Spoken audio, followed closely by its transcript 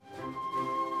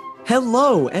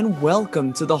Hello and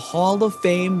welcome to the Hall of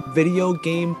Fame Video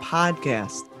Game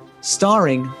Podcast,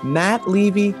 starring Matt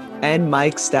Levy and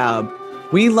Mike Staub.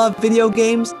 We love video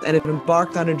games and have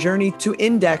embarked on a journey to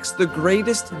index the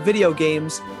greatest video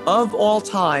games of all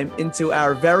time into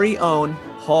our very own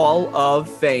Hall of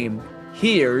Fame.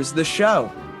 Here's the show.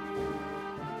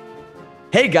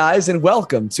 Hey guys, and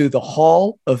welcome to the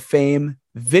Hall of Fame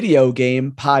Video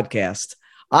Game Podcast.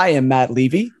 I am Matt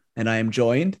Levy, and I am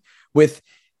joined with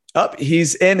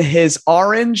he's in his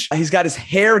orange. He's got his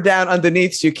hair down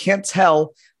underneath, so you can't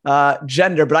tell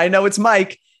gender, but I know it's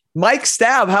Mike. Mike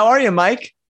Staub, how are you,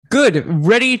 Mike? Good.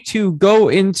 Ready to go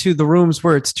into the rooms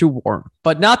where it's too warm,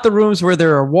 but not the rooms where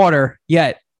there are water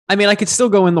yet. I mean, I could still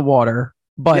go in the water,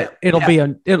 but it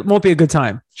won't be a good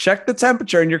time. Check the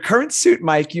temperature in your current suit,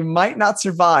 Mike. You might not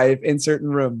survive in certain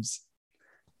rooms.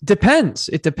 Depends.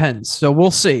 It depends. So we'll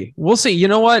see. You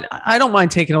know what? I don't mind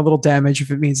taking a little damage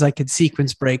if it means I could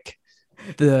sequence break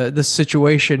the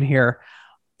situation here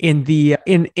in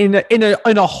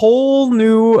a whole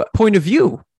new point of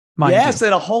view. Yes,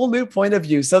 in a whole new point of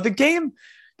view. So the game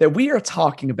that we are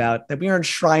talking about, that we are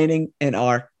enshrining in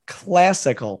our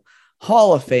classical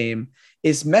Hall of Fame,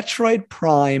 is Metroid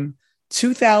Prime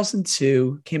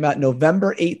 2002. Came out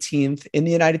November 18th in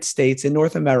the United States, in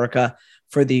North America,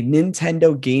 for the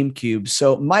Nintendo GameCube.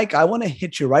 So, Mike, I want to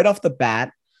hit you right off the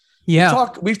bat. Yeah.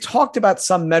 We've talked about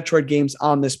some Metroid games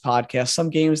on this podcast, some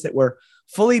games that were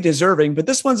fully deserving, but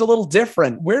this one's a little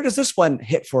different. Where does this one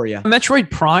hit for you? Metroid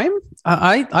Prime?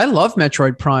 I love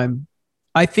Metroid Prime.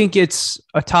 I think it's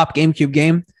a top GameCube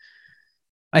game.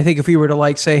 I think if we were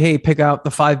to say, hey, pick out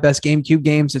the 5 best GameCube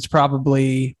games, it's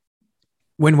probably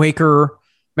Wind Waker,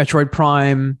 Metroid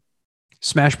Prime,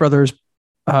 Smash Brothers,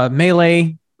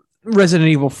 Melee, Resident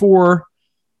Evil 4,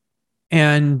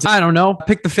 and I don't know,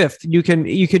 pick the 5th. You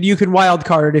can wild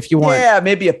card if you want. Yeah,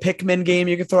 maybe a Pikmin game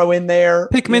you could throw in there.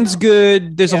 Pikmin's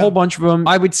good. There's a whole bunch of them.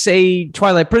 I would say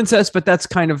Twilight Princess, but that's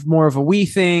kind of more of a Wii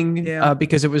thing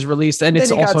because it was released, and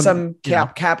it's also got some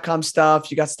Capcom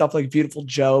stuff. You got stuff like Beautiful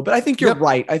Joe, but I think you're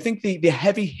right. I think the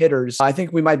heavy hitters. I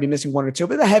think we might be missing one or two,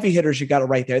 but the heavy hitters you got it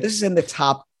right there. This is in the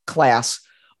top class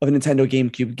of Nintendo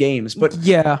GameCube games, but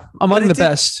among the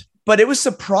best. But it was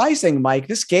surprising, Mike.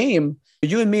 This game,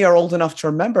 you and me are old enough to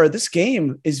remember, this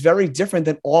game is very different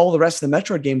than all the rest of the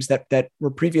Metroid games that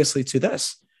were previously to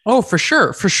this. Oh, for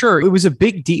sure. For sure. It was a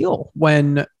big deal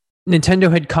when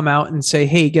Nintendo had come out and say,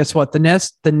 hey, guess what? The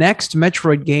next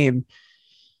Metroid game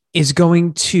is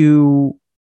going to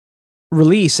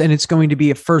release, and it's going to be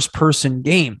a first-person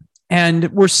game.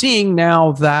 And we're seeing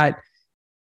now that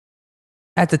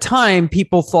at the time,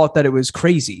 people thought that it was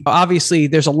crazy. Obviously,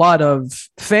 there's a lot of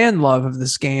fan love of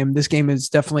this game. This game is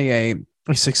definitely a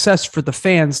success for the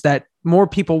fans, that more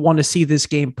people want to see this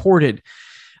game ported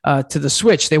to the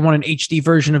Switch. They want an HD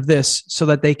version of this so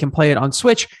that they can play it on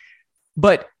Switch.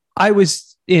 But I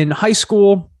was in high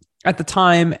school at the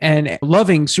time and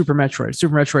loving Super Metroid.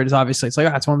 Super Metroid is obviously,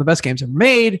 it's one of the best games ever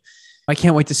made. I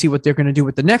can't wait to see what they're going to do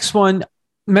with the next one.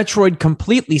 Metroid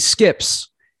completely skips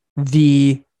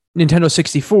the Nintendo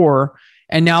 64,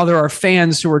 and now there are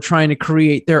fans who are trying to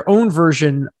create their own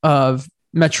version of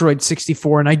Metroid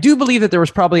 64, and I do believe that there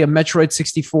was probably a Metroid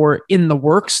 64 in the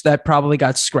works that probably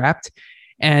got scrapped,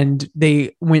 and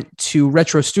they went to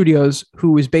Retro Studios,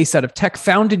 who is based out of Tech,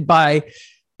 founded by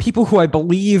people who I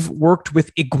believe worked with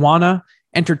Iguana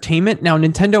Entertainment. Now,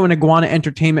 Nintendo and Iguana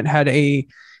Entertainment had a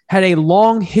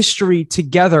long history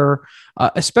together.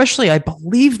 Especially, I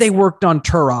believe they worked on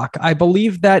Turok. I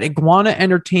believe that Iguana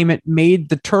Entertainment made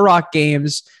the Turok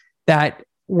games that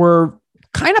were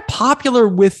kind of popular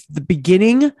with the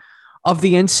beginning of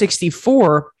the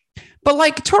N64. But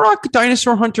Turok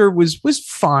Dinosaur Hunter was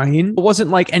fine. It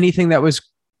wasn't anything that was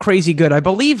crazy good. I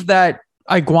believe that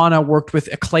Iguana worked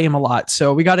with Acclaim a lot,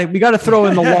 so we got to throw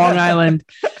in the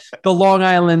Long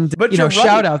Island, but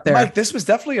shout out there. Mike, this was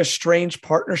definitely a strange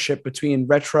partnership between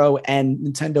Retro and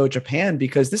Nintendo Japan,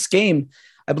 because this game,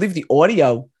 I believe the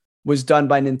audio was done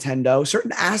by Nintendo.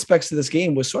 Certain aspects of this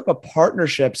game was sort of a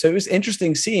partnership, so it was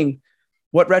interesting seeing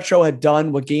what Retro had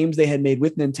done, what games they had made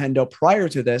with Nintendo prior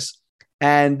to this,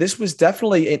 and this was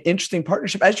definitely an interesting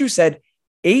partnership. As you said,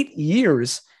 8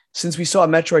 years since we saw a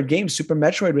Metroid game. Super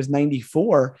Metroid was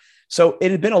 94. So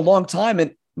it had been a long time.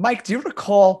 And Mike, do you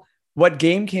recall what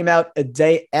game came out a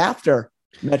day after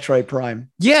Metroid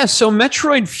Prime? Yeah. So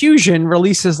Metroid Fusion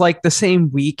releases the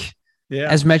same week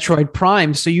as Metroid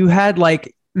Prime. So you had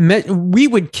we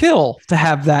would kill to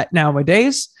have that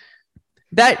nowadays.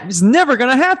 That is never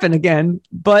going to happen again.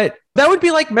 But that would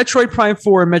be like Metroid Prime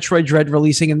 4 and Metroid Dread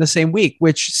releasing in the same week,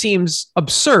 which seems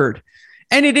absurd.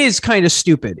 And it is kind of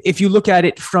stupid if you look at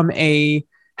it from a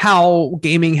how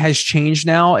gaming has changed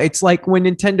now. It's like when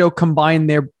Nintendo combined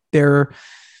their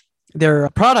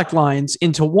product lines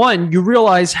into one, you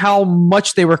realize how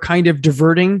much they were kind of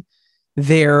diverting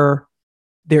their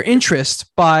interest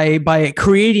by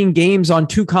creating games on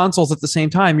two consoles at the same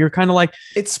time. You're kind of like,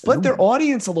 it split their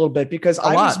audience a little bit because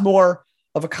I was more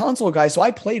of a console guy. So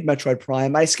I played Metroid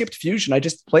Prime. I skipped Fusion. I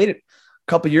just played it a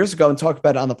couple of years ago and talked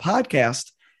about it on the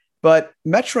podcast. But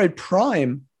Metroid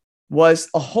Prime was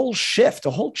a whole shift, a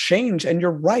whole change. And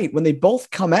you're right. When they both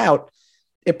come out,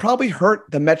 it probably hurt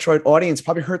the Metroid audience,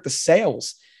 probably hurt the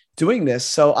sales doing this.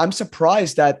 So I'm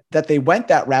surprised that they went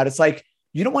that route. It's like,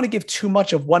 you don't want to give too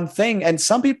much of one thing. And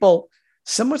some people,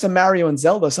 similar to Mario and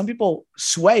Zelda, some people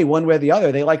sway one way or the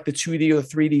other. They like the 2D or the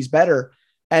 3Ds better.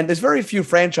 And there's very few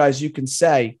franchises you can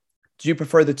say, do you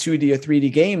prefer the 2D or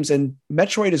 3D games? And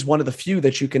Metroid is one of the few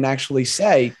that you can actually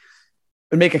say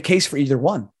and make a case for either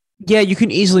one. Yeah, you can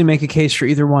easily make a case for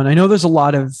either one. I know there's a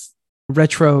lot of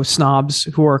retro snobs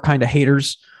who are kind of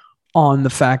haters on the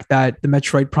fact that the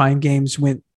Metroid Prime games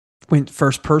went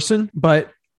first person,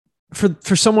 but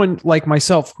for someone like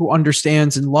myself who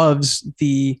understands and loves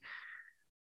the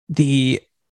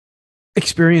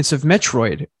experience of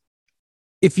Metroid,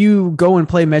 if you go and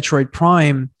play Metroid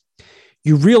Prime,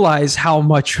 you realize how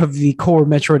much of the core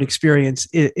Metroid experience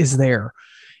is there.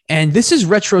 And this is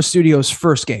Retro Studios'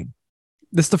 first game.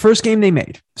 This is the first game they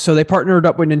made. So they partnered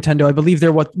up with Nintendo. I believe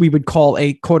they're what we would call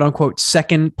a quote unquote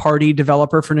second party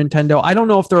developer for Nintendo. I don't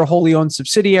know if they're a wholly owned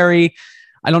subsidiary.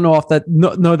 I don't know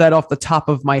know that off the top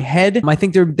of my head. I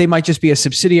think they might just be a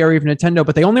subsidiary of Nintendo,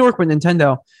 but they only work with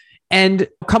Nintendo. And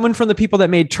coming from the people that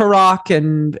made Turok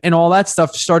and all that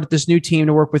stuff, started this new team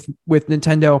to work with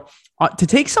Nintendo to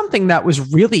take something that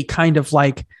was really kind of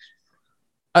like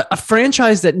a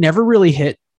franchise that never really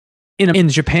hit in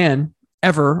Japan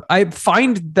ever. I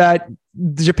find that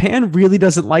Japan really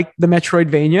doesn't like the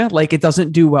Metroidvania. Like, it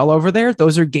doesn't do well over there.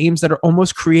 Those are games that are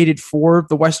almost created for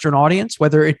the Western audience,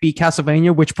 whether it be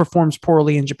Castlevania, which performs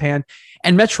poorly in Japan,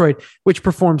 and Metroid, which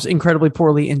performs incredibly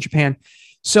poorly in Japan.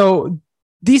 So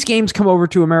these games come over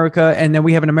to America, and then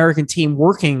we have an American team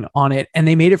working on it, and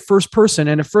they made it first person.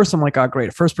 And at first I'm like, oh, great,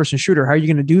 a first person shooter. How are you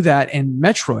going to do that in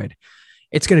Metroid?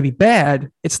 It's going to be bad.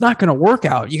 It's not going to work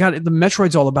out. The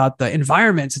Metroid's all about the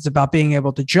environments. It's about being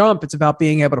able to jump. It's about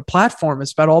being able to platform.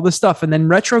 It's about all this stuff. And then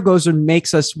Retro goes and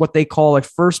makes us what they call a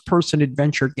first person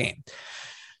adventure game.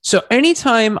 So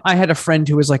anytime I had a friend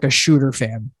who was like a shooter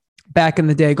fan back in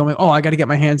the day going, oh, I got to get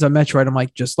my hands on Metroid, I'm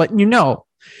like, just letting you know,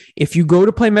 if you go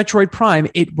to play Metroid Prime,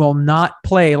 it will not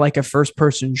play like a first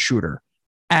person shooter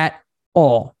at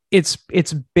all. It's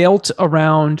built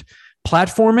around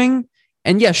platforming.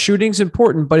 And yes, shooting's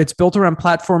important, but it's built around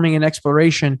platforming and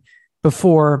exploration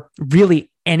before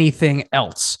really anything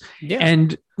else. Yeah.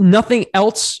 And nothing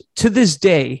else to this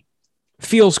day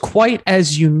feels quite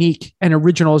as unique and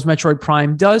original as Metroid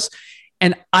Prime does.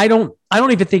 And I don't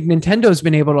even think Nintendo's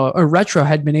been able to, or Retro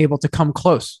had been able to come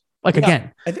close.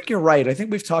 Again, I think you're right. I think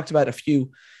we've talked about a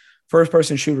few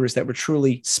first-person shooters that were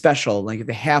truly special, like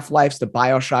the Half-Lives, the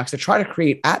BioShocks, that try to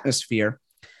create atmosphere.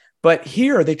 But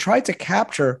here, they tried to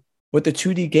capture what the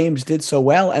 2D games did so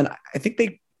well. And I think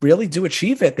they really do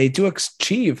achieve it. They do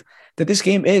achieve that this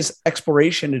game is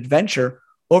exploration, adventure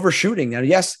over shooting. Now,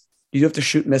 yes, you do have to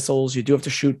shoot missiles. You do have to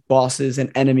shoot bosses and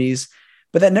enemies,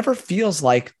 but that never feels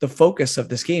like the focus of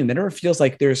this game. That never feels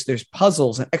like there's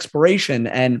puzzles and exploration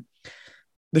and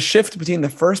the shift between the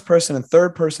first person and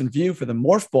third person view for the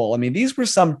Morph Ball. I mean, these were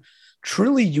some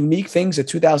truly unique things at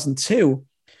 2002,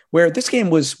 where this game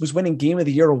was winning Game of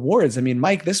the Year awards. I mean,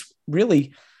 Mike, this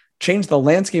really changed the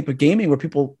landscape of gaming, where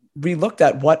people re-looked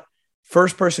at what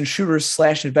first-person shooters /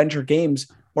 adventure games,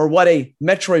 or what a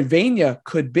Metroidvania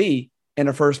could be in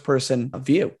a first-person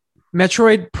view.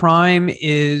 Metroid Prime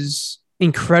is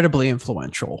incredibly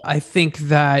influential. I think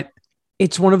that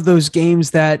it's one of those games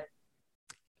that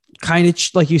kind of,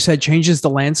 like you said, changes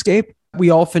the landscape. We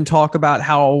often talk about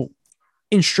how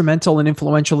instrumental and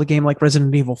influential a game like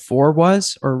Resident Evil 4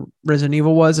 was, or Resident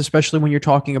Evil was, especially when you're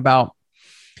talking about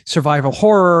survival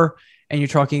horror and you're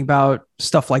talking about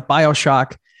stuff like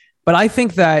BioShock. But I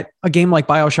think that a game like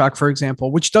BioShock, for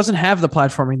example, which doesn't have the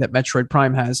platforming that Metroid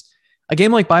Prime has, a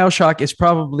game like BioShock is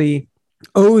probably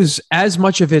owes as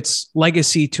much of its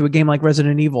legacy to a game like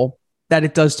Resident Evil that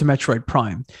it does to Metroid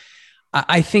Prime.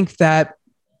 I think that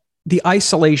the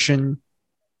isolation,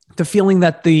 the feeling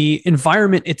that the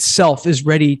environment itself is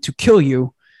ready to kill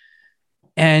you,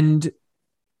 and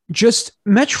just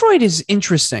Metroid is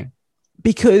interesting.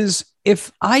 Because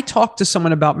if I talk to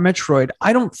someone about Metroid,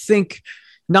 I don't think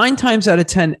 9 times out of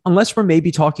 10, unless we're maybe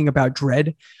talking about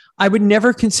Dread, I would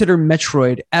never consider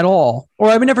Metroid at all, or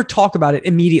I would never talk about it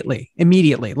immediately.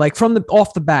 Like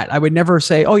off the bat, I would never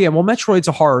say, oh yeah, well, Metroid's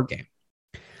a horror game,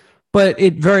 but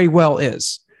it very well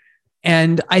is.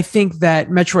 And I think that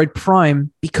Metroid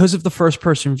Prime, because of the first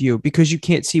person view, because you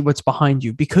can't see what's behind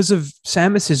you, because of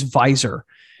Samus's visor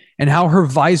and how her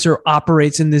visor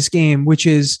operates in this game, which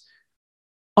is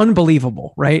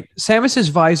unbelievable, right? Samus's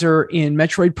visor in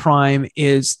Metroid Prime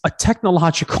is a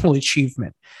technological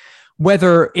achievement.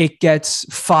 Whether it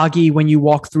gets foggy when you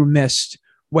walk through mist,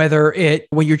 when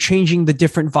you're changing the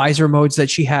different visor modes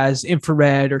that she has,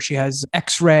 infrared, or she has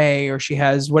X-ray, or she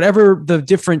has whatever the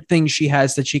different things she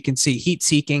has that she can see, heat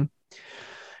seeking.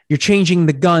 You're changing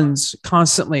the guns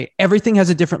constantly. Everything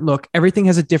has a different look. Everything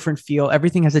has a different feel.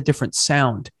 Everything has a different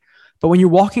sound. But when you're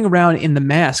walking around in the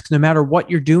mask, no matter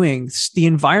what you're doing, the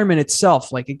environment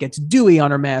itself, like it gets dewy on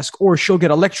her mask, or she'll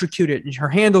get electrocuted and her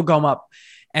hand will go up.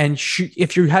 And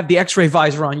if you have the X-ray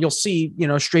visor on, you'll see,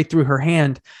 straight through her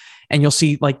hand, and you'll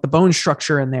see like the bone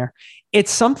structure in there.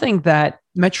 It's something that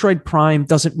Metroid Prime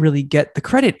doesn't really get the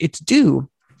credit it's due,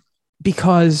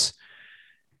 because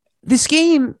this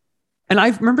game, and I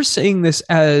remember saying this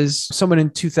as someone in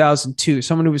 2002,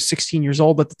 someone who was 16 years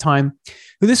old at the time,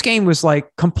 who this game was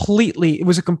like it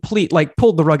was a complete, like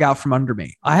pulled the rug out from under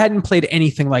me. I hadn't played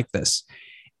anything like this.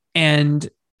 And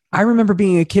I remember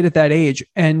being a kid at that age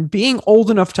and being old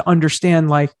enough to understand,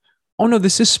 like, oh no,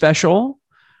 this is special.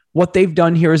 What they've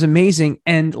done here is amazing.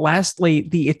 And lastly,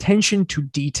 the attention to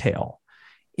detail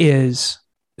is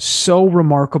so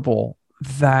remarkable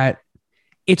that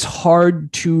it's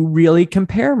hard to really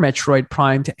compare Metroid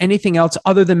Prime to anything else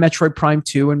other than Metroid Prime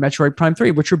 2 and Metroid Prime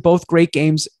 3, which are both great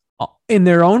games in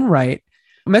their own right.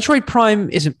 Metroid Prime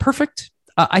isn't perfect.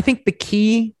 I think the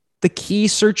key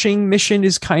searching mission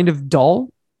is kind of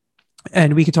dull.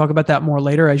 And we could talk about that more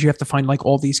later, as you have to find like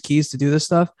all these keys to do this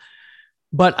stuff.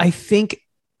 But I think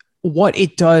what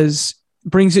it does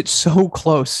brings it so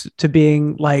close to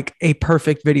being like a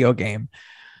perfect video game.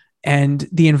 And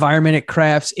the environment it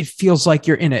crafts, it feels like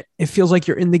you're in it. It feels like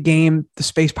you're in the game. The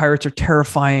space pirates are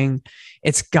terrifying.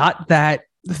 It's got that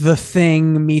The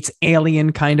Thing meets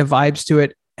Alien kind of vibes to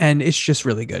it. And it's just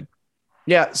really good.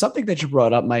 Yeah. Something that you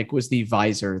brought up, Mike, was the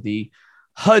visor, the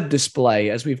HUD display,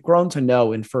 as we've grown to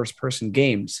know in first-person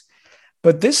games.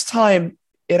 But this time,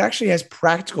 it actually has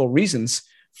practical reasons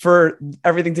for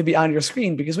everything to be on your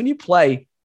screen, because when you play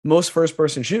most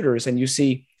first-person shooters and you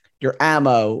see your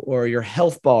ammo or your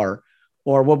health bar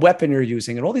or what weapon you're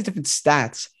using and all these different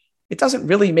stats, it doesn't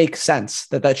really make sense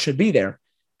that that should be there,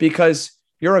 because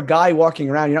you're a guy walking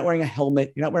around, you're not wearing a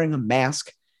helmet, you're not wearing a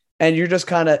mask, and you're just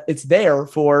it's there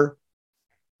for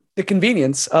the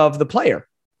convenience of the player.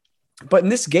 But in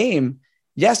this game,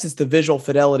 yes, it's the visual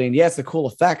fidelity and yes, the cool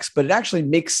effects, but it actually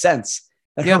makes sense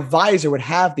that her visor would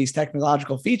have these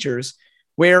technological features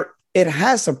where it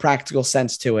has some practical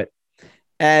sense to it.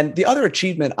 And the other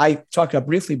achievement I talked about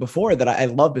briefly before that I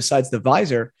love besides the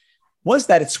visor was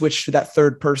that it switched to that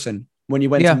third person when you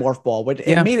went to Morph Ball.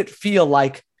 It made it feel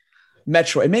like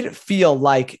Metroid. It made it feel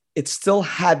like it still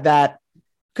had that.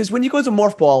 Because when you go to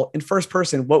Morph Ball in first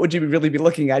person, what would you really be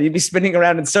looking at? You'd be spinning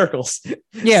around in circles.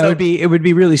 Yeah, so, it would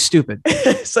be really stupid.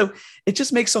 So it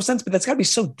just makes no sense, but that's got to be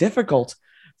so difficult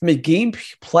from a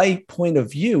gameplay point of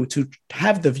view to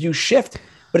have the view shift,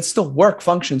 but it still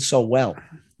functions so well.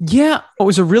 Yeah, it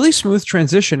was a really smooth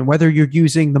transition, whether you're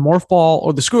using the Morph Ball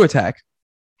or the Screw Attack.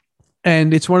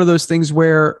 And it's one of those things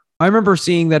where I remember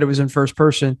seeing that it was in first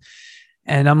person.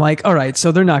 And I'm like, all right,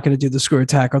 so they're not going to do the Screw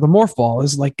Attack, or the Morph Ball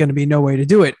is like going to be no way to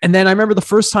do it. And then I remember the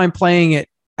first time playing it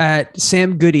at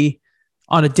Sam Goody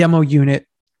on a demo unit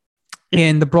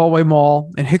in the Broadway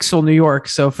Mall in Hicksville, New York.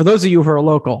 So for those of you who are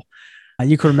local,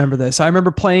 you can remember this. I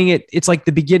remember playing it. It's like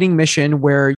the beginning mission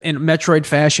where in Metroid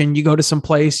fashion, you go to some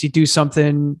place, you do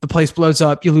something, the place blows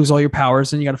up, you lose all your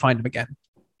powers, and you got to find them again.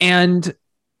 And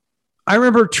I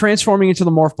remember transforming into the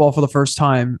Morph Ball for the first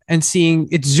time and seeing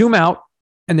it zoom out.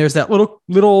 And there's that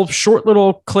short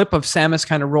little clip of Samus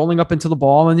kind of rolling up into the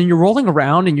ball. And then you're rolling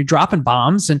around and you're dropping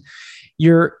bombs and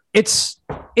it's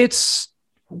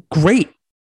great.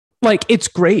 Like, it's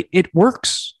great. It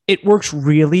works. It works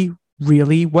really,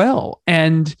 really well.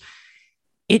 And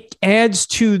it adds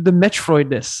to the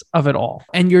Metroidness of it all.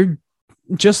 And you're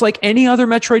just like any other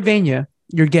Metroidvania,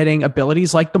 you're getting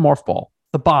abilities like the Morph Ball,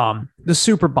 the bomb, the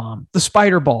super bomb, the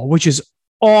spider ball, which is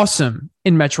awesome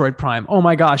in Metroid Prime. Oh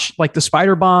my gosh. Like the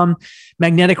spider bomb,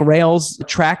 magnetic rails,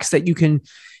 tracks that you can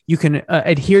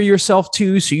adhere yourself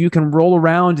to so you can roll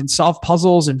around and solve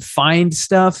puzzles and find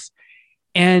stuff.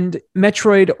 And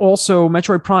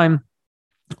Metroid Prime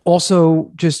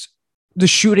also just The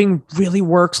shooting really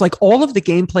works. Like all of the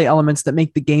gameplay elements that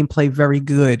make the gameplay very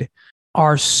good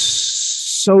are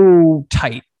so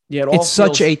tight. Yeah, it's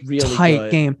such a really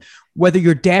tight game. Whether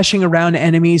you're dashing around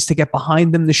enemies to get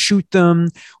behind them to shoot them,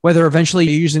 whether eventually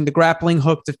you're using the grappling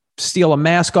hook to steal a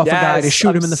mask off a guy to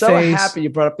shoot him in the face. I'm so happy you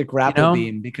brought up the grapple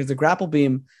beam, because the grapple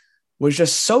beam was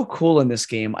just so cool in this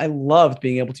game. I loved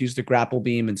being able to use the grapple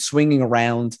beam and swinging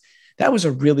around. That was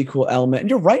a really cool element. And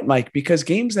you're right, Mike, because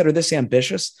games that are this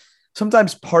ambitious,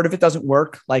 sometimes part of it doesn't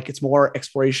work. Like it's more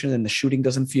exploration and the shooting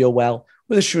doesn't feel well,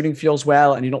 or the shooting feels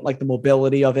well and you don't like the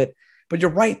mobility of it. But you're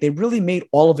right. They really made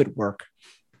all of it work.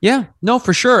 Yeah, no,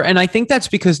 for sure. And I think that's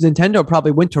because Nintendo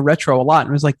probably went to Retro a lot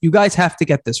and was like, you guys have to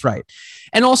get this right.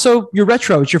 And also you're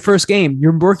Retro. It's your first game.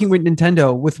 You're working with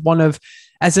Nintendo with one of,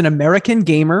 as an American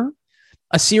gamer,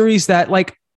 a series that,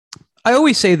 like, I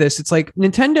always say this, it's like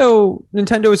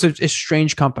Nintendo is a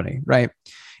strange company, right?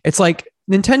 It's like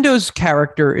Nintendo's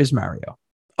character is Mario.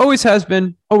 Always has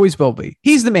been, always will be.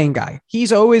 He's the main guy.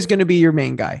 He's always going to be your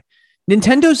main guy.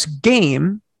 Nintendo's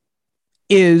game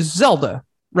is Zelda,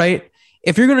 right?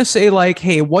 If you're going to say like,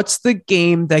 hey, what's the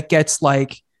game that gets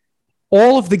like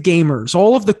all of the gamers,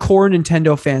 all of the core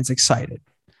Nintendo fans excited?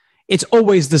 It's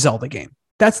always the Zelda game.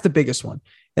 That's the biggest one.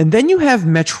 And then you have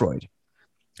Metroid.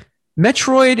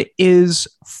 Metroid is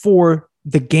for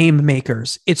the game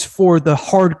makers. It's for the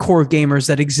hardcore gamers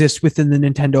that exist within the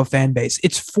Nintendo fan base.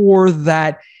 It's for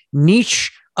that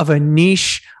niche of a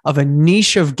niche of a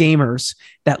niche of gamers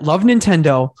that love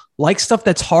Nintendo, like stuff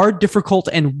that's hard, difficult,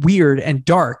 and weird and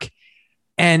dark.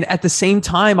 And at the same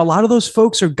time, a lot of those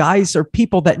folks are guys or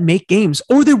people that make games,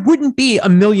 or there wouldn't be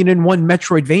 1,000,001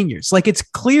 Metroidvanias. Like it's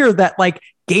clear that like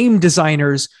game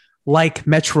designers like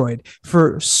Metroid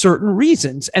for certain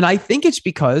reasons. And I think it's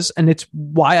because, and it's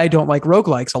why I don't like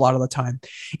roguelikes a lot of the time,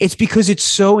 it's because it's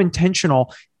so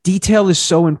intentional. Detail is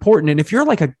so important. And if you're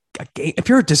like if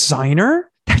you're a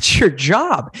designer, that's your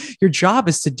job. Your job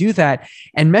is to do that.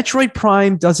 And Metroid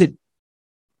Prime does it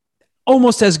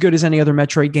almost as good as any other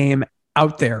Metroid game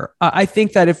out there. I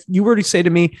think that if you were to say to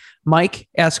me, Mike,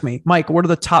 ask me, Mike, what are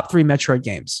the top 3 Metroid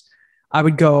games? I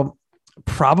would go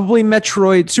probably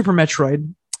Metroid, Super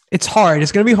Metroid. It's hard.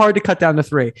 It's going to be hard to cut down to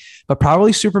 3, but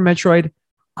probably Super Metroid.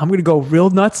 I'm going to go real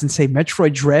nuts and say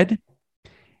Metroid Dread.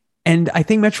 And I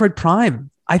think Metroid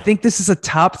Prime. I think this is a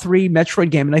top 3 Metroid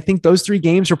game. And I think those 3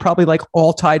 games are probably like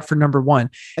all tied for number 1.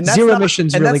 And Zero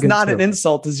Mission's really good. And that's not an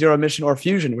insult to Zero Mission or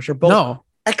Fusion, which are both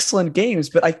excellent games,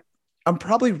 but I'm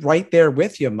probably right there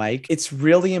with you, Mike. It's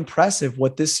really impressive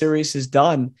what this series has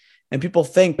done. And people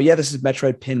think, but yeah, this is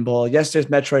Metroid Pinball. Yes, there's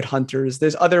Metroid Hunters.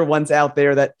 There's other ones out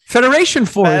there that Federation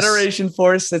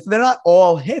Force. They're not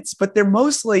all hits, but they're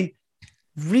mostly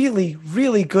really,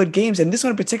 really good games. And this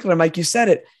one in particular, Mike, you said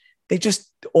it. They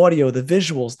just the audio, the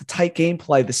visuals, the tight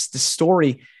gameplay, the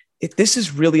story. This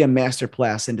is really a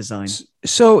masterclass in design.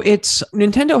 So it's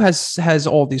Nintendo has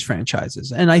all these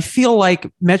franchises, and I feel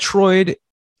like Metroid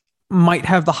might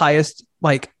have the highest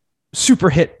like super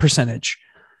hit percentage.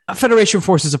 Federation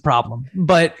Force is a problem,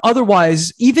 but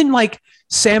otherwise, even like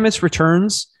Samus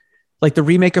Returns, like the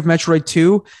remake of Metroid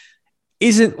 2,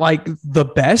 isn't like the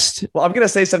best. Well, I'm going to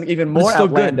say something even more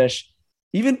outlandish.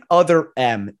 Good. Even Other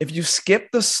M, if you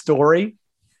skip the story,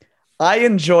 I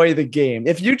enjoy the game.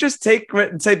 If you just take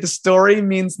it and say the story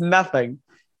means nothing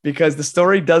because the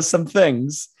story does some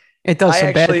things, it does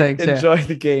some bad things. I enjoy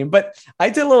the game, but I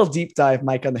did a little deep dive,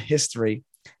 Mike, on the history.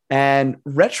 And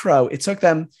Retro, it took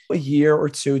them a year or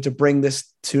 2 to bring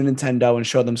this to Nintendo and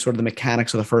show them sort of the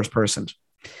mechanics of the first person.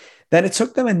 Then it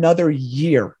took them another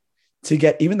year to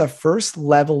get even the first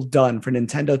level done for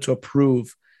Nintendo to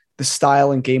approve the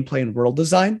style and gameplay and world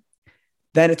design.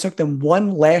 Then it took them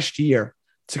 1 last year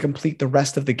to complete the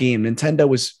rest of the game. Nintendo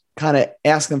was kind of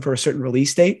asking them for a certain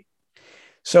release date.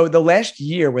 So the last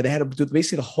year where they had to do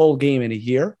basically the whole game in a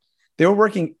year, they were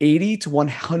working 80 to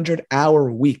 100 hour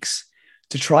weeks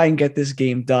to try and get this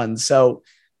game done. So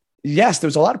yes, there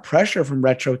was a lot of pressure from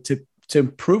Retro to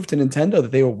prove to Nintendo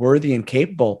that they were worthy and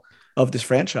capable of this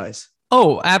franchise.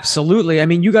 Oh, absolutely. I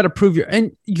mean, you got to prove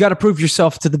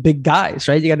yourself to the big guys,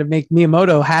 right? You got to make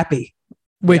Miyamoto happy,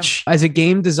 which as a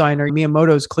game designer,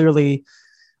 Miyamoto is clearly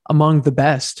among the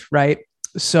best, right?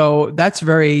 So that's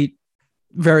very,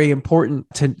 very important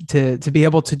to be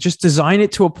able to just design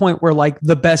it to a point where like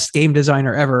the best game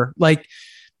designer ever, like,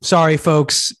 sorry,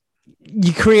 folks,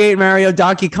 you create Mario,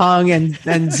 Donkey Kong,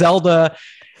 and Zelda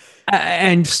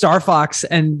and Star Fox,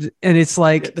 and it's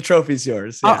like the trophy's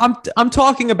yours. Yeah. I'm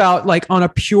talking about like on a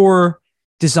pure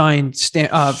design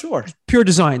pure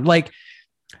design. Like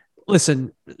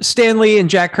listen, Stan Lee and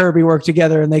Jack Kirby worked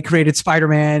together and they created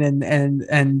Spider-Man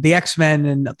and the X-Men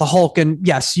and the Hulk. And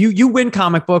yes, you win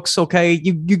comic books. Okay.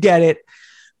 You get it.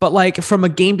 But like from a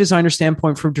game designer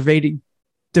standpoint, from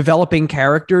developing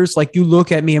characters, like you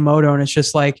look at Miyamoto and it's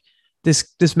just like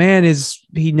this man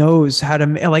he knows how to,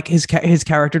 like his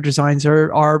character designs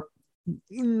are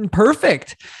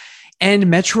perfect. And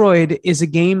Metroid is a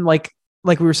game like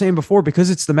we were saying before,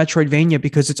 because it's the Metroidvania,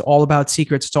 because it's all about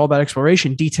secrets, it's all about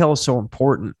exploration. Detail is so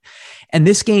important. And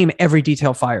this game, every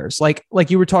detail fires. Like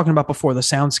you were talking about before, the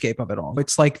soundscape of it all.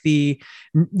 It's like the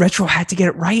Retro had to get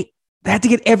it right. They had to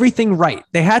get everything right.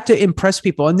 They had to impress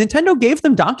people. And Nintendo gave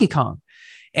them Donkey Kong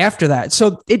after that.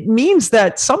 So it means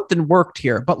that something worked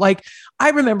here. But like,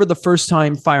 I remember the first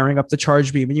time firing up the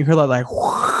charge beam and you hear that like,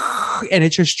 and it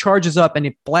just charges up and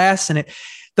it blasts and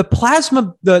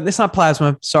it's not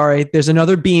plasma. Sorry. There's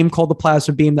another beam called the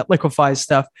plasma beam that liquefies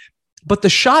stuff, but the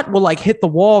shot will like hit the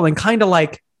wall and kind of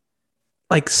like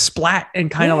splat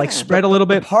and kind of like spread a little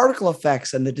bit. The particle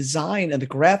effects and the design and the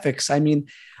graphics. I mean,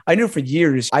 I knew for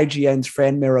years IGN's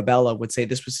Fran Mirabella would say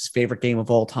this was his favorite game of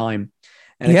all time.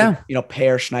 And I think,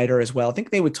 Per Schneider as well. I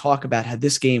think they would talk about how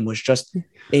this game was just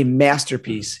a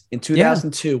masterpiece in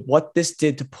 2002, what this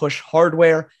did to push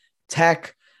hardware,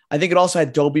 tech. I think it also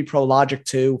had Dolby Pro Logic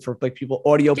too for like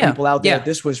audio people out there.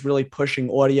 This was really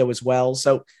pushing audio as well.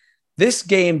 So this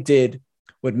game did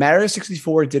what Mario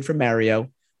 64 did for Mario,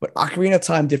 what Ocarina of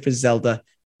Time did for Zelda.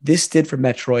 This did for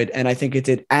Metroid. And I think it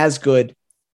did as good,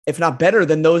 if not better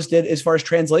than those did as far as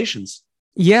translations.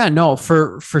 Yeah, no,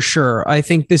 for sure. I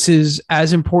think this is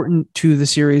as important to the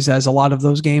series as a lot of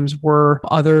those games were.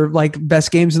 Other like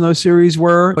best games in those series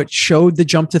were, but showed the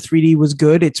jump to 3D was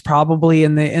good. It's probably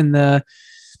in the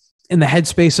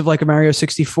headspace of like a Mario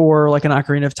 64, like an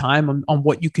Ocarina of Time on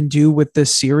what you can do with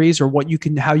this series or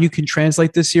how you can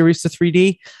translate this series to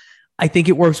 3D. I think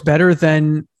it works better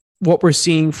than what we're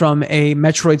seeing from a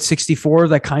Metroid 64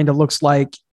 that kind of looks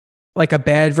like a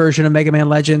bad version of Mega Man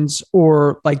Legends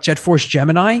or like Jet Force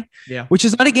Gemini, which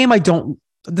is not a game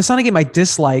that's not a game I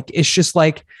dislike. It's just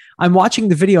like, I'm watching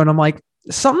the video and I'm like,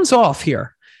 something's off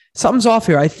here.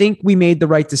 I think we made the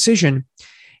right decision.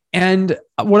 And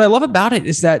what I love about it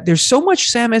is that there's so much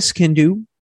Samus can do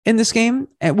in this game,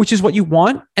 which is what you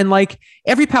want. And like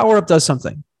every power up does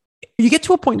something. You get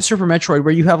to a point in Super Metroid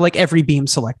where you have like every beam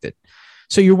selected.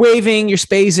 So you're waving, you're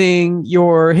spacing,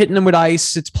 you're hitting them with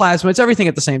ice, it's plasma, it's everything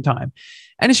at the same time.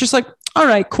 And it's just like, all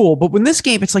right, cool. But in this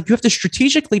game, it's like you have to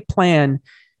strategically plan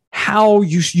how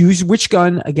you use which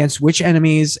gun against which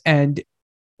enemies. And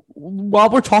while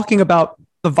we're talking about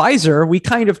the visor, we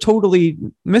kind of totally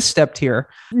misstepped here.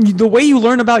 The way you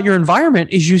learn about your environment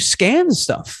is you scan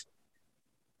stuff.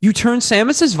 You turn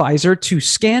Samus's visor to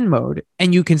scan mode,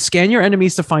 and you can scan your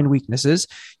enemies to find weaknesses.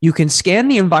 You can scan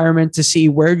the environment to see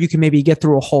where you can maybe get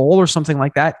through a hole or something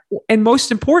like that. And most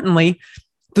importantly,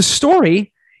 the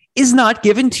story is not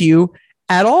given to you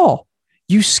at all.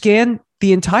 You scan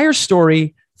the entire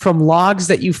story from logs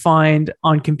that you find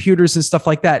on computers and stuff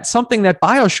like that, something that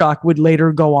BioShock would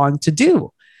later go on to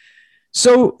do.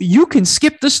 So you can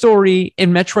skip the story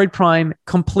in Metroid Prime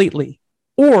completely,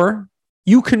 or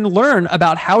you can learn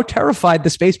about how terrified the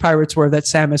space pirates were that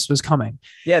Samus was coming.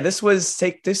 Yeah, this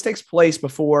takes place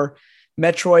before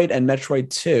Metroid and Metroid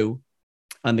 2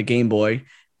 on the Game Boy.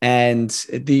 And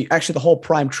the whole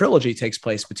Prime trilogy takes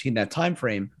place between that time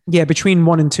frame. Yeah, between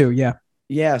 1 and 2, yeah.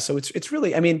 Yeah, so it's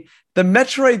really, I mean, the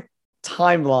Metroid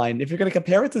timeline, if you're going to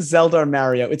compare it to Zelda or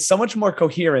Mario, it's so much more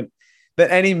coherent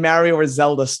than any Mario or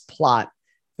Zelda plot.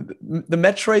 The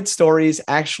Metroid stories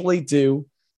actually do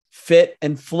fit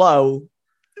and flow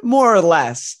more or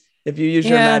less if you use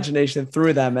your imagination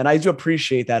through them. And I do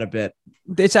appreciate that a bit.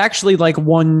 It's actually like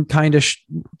one kind of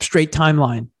straight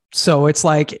timeline. So it's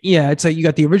like, it's like you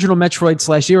got the original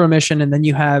Metroid / Zero Mission, and then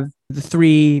you have the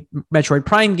 3 Metroid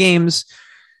Prime games.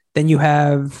 Then you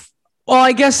have,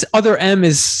 I guess Other M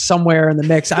is somewhere in the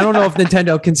mix. I don't know if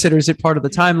Nintendo considers it part of the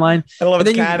timeline. I don't know if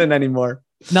it's canon anymore.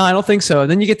 No, I don't think so.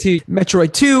 Then you get to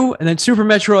Metroid 2, and then Super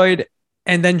Metroid,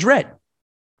 and then Dread.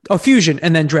 Fusion,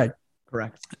 and then Dread.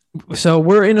 Correct. So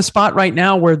we're in a spot right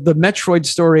now where the Metroid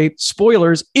story,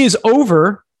 spoilers, is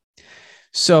over.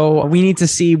 So we need to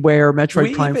see where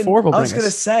Metroid Prime 4 will bring us. I was going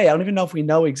to say, I don't even know if we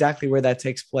know exactly where that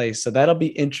takes place. So that'll be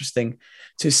interesting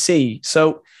to see.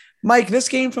 So, Mike, this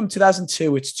game from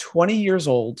 2002, it's 20 years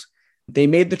old. They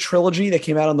made the trilogy that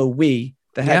came out on the Wii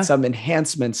that had some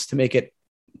enhancements to make it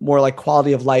more like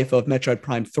quality of life of Metroid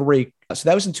Prime 3. So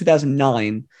that was in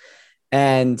 2009.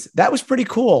 And that was pretty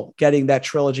cool, getting that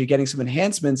trilogy, getting some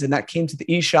enhancements. And that came to the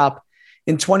eShop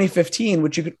in 2015,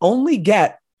 which you could only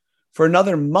get for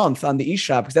another month on the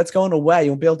eShop because that's going away.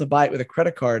 You won't be able to buy it with a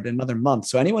credit card in another month.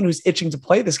 So anyone who's itching to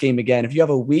play this game again, if you have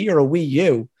a Wii or a Wii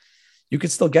U, you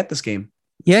could still get this game.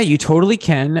 Yeah, you totally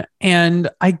can. And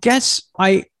I guess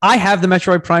I have the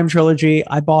Metroid Prime trilogy.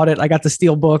 I bought it. I got the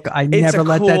steel book. I never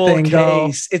let that thing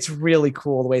go. It's really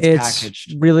cool the way it's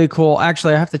packaged. Really cool.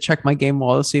 Actually, I have to check my game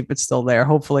wall to see if it's still there.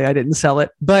 Hopefully I didn't sell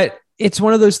it. But it's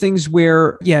one of those things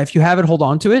where, yeah, if you have it, hold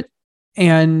on to it.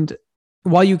 And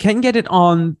while you can get it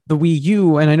on the Wii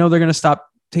U, and I know they're going to stop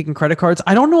taking credit cards,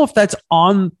 I don't know if that's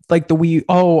on like the Wii.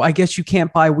 Oh, I guess you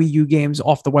can't buy Wii U games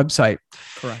off the website.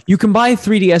 Correct. You can buy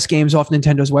 3DS games off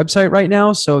Nintendo's website right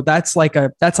now. So that's like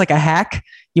a hack.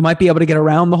 You might be able to get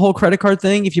around the whole credit card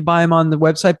thing if you buy them on the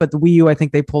website, but the Wii U, I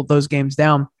think they pulled those games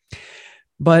down.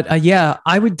 But yeah,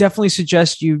 I would definitely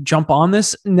suggest you jump on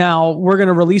this. Now we're going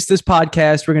to release this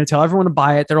podcast. We're going to tell everyone to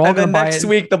buy it. They're all going to buy it. Next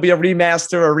week, there'll be a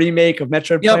remaster or remake of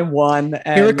Metroid Prime 1.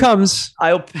 And here it comes.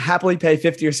 I'll happily pay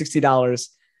 $50 or $60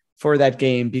 for that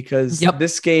game because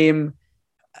this game,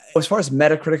 as far as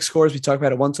Metacritic scores, we talk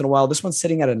about it once in a while. This one's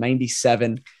sitting at a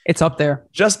 97. It's up there.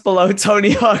 Just below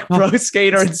Tony Hawk, Pro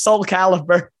Skater, and Soul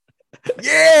Calibur.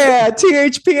 Yeah,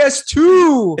 THPS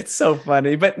 2. It's so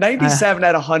funny. But 97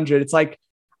 out of 100, it's like,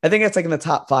 I think it's like in the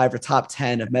top 5 or top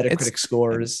 10 of Metacritic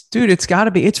scores. Dude, it's got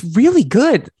to be. It's really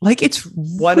good. Like, it's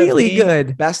one really of the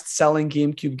good. Best-selling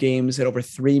GameCube games at over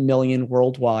 3 million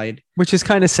worldwide. Which is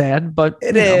kind of sad, but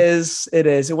it is. It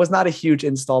is. It was not a huge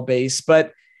install base,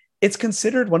 but it's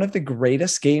considered one of the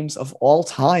greatest games of all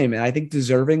time, and I think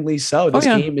deservingly so. This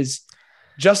game is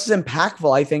just as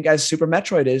impactful, I think, as Super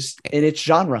Metroid is in its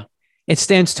genre. It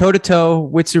stands toe-to-toe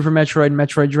with Super Metroid and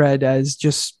Metroid Dread as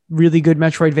just really good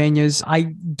Metroidvanias.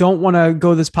 I don't want to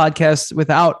go this podcast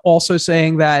without also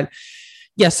saying that,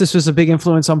 yes, this was a big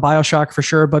influence on BioShock for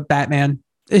sure, but Batman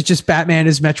is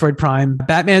Metroid Prime.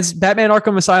 Batman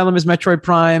Arkham Asylum is Metroid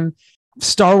Prime.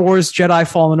 Star Wars Jedi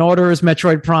Fallen Order is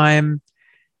Metroid Prime.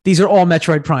 These are all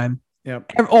Metroid Prime.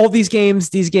 Yep. All these games,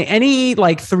 any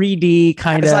like 3D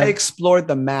kind of. As I explored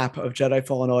the map of Jedi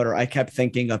Fallen Order, I kept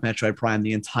thinking of Metroid Prime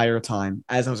the entire time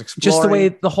as I was exploring. Just the way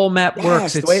the whole map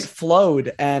works. The way it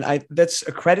flowed. And that's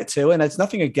a credit to, and it's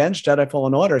nothing against Jedi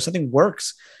Fallen Order. If something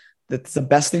works, that's the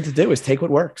best thing to do is take what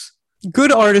works.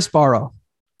 Good artists borrow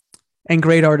and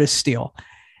great artists steal.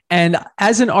 And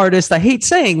as an artist, I hate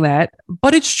saying that,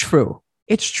 but it's true.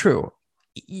 It's true.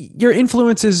 Your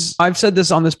influences, I've said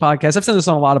this on this podcast, I've said this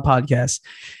on a lot of podcasts.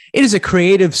 It is a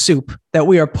creative soup that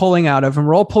we are pulling out of, and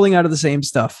we're all pulling out of the same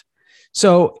stuff.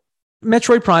 So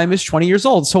Metroid Prime is 20 years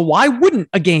old. So why wouldn't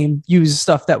a game use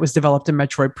stuff that was developed in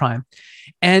Metroid Prime?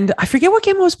 And I forget what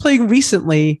game I was playing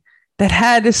recently that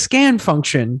had a scan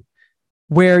function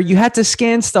where you had to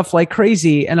scan stuff like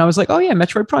crazy. And I was like, oh yeah,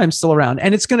 Metroid Prime's still around.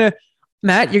 And it's going to,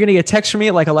 Matt, you're going to get a text from me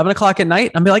at like 11 o'clock at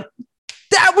night. And I'll be like,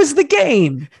 that was the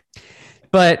game.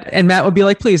 And Matt would be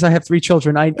like, please, I have 3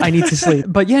 children. I need to sleep.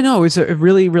 But yeah, no, it's a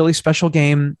really, really special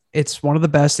game. It's one of the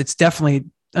best. It's definitely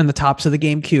in the tops of the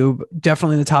GameCube,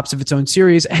 definitely in the tops of its own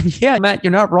series. And yeah, Matt,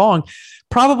 you're not wrong.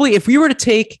 Probably if we were to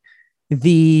take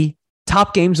the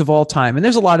top games of all time, and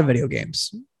there's a lot of video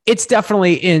games, it's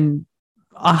definitely in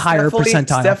a higher percentile.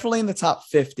 It's definitely in the top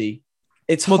 50.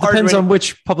 It depends on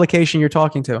which publication you're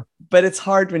talking to. But it's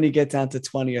hard when you get down to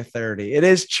 20 or 30. It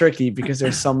is tricky because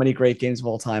there's so many great games of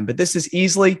all time. But this is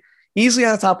easily on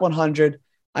the top 100.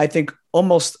 I think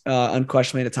almost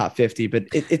unquestionably in the top 50. But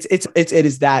it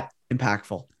is that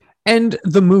impactful. And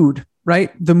the mood,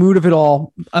 right? The mood of it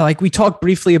all. Like we talked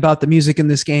briefly about the music in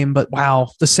this game, but wow,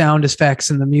 the sound effects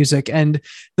and the music and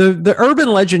the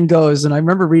urban legend goes. And I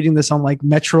remember reading this on like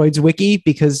Metroid's wiki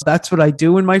because that's what I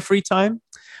do in my free time.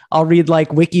 I'll read like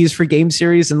wikis for game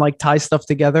series and like tie stuff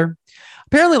together.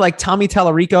 Apparently like Tommy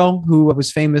Tallarico, who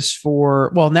was famous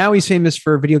now he's famous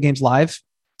for Video Games Live.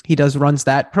 He runs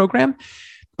that program,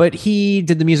 but he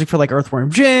did the music for like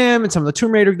Earthworm Jim and some of the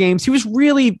Tomb Raider games. He was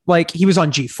really he was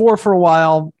on G4 for a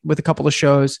while with a couple of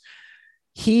shows.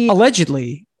 He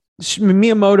allegedly,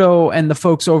 Miyamoto and the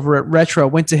folks over at Retro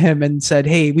went to him and said,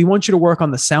 hey, we want you to work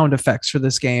on the sound effects for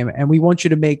this game. And we want you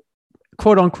to make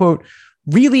quote unquote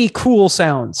really cool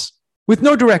sounds with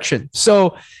no direction.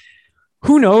 So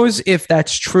who knows if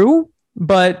that's true,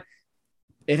 but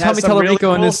it has some really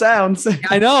cool sounds.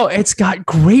 I know it's got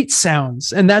great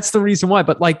sounds, and that's the reason why.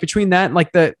 But like between that,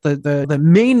 like the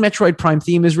main Metroid Prime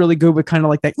theme is really good with kind of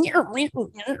like that,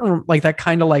 like that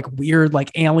kind of like weird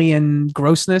like alien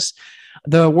grossness.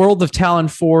 The world of Talon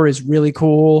 4 is really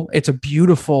cool. It's a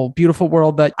beautiful, beautiful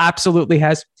world that absolutely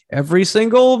has every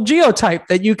single geotype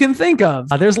that you can think of.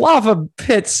 There's lava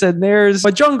pits and there's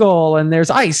a jungle and there's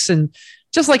ice and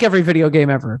just like every video game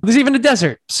ever. There's even a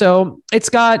desert. So it's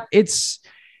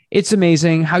It's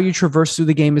amazing. How you traverse through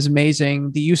the game is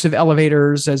amazing. The use of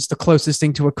elevators as the closest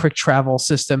thing to a quick travel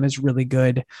system is really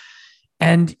good.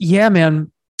 And yeah,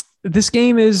 man, this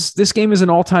game is an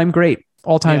all-time great.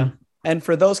 All-time. Yeah. And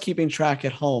for those keeping track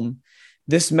at home,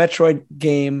 this Metroid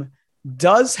game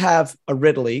does have a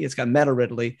Ridley. It's got Meta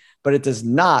Ridley, but it does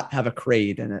not have a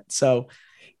Kraid in it. So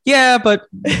yeah, but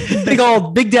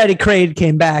Big Daddy Kraid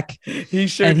came back. He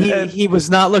sure did. He was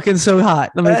not looking so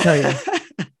hot, let me tell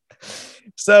you.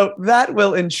 So that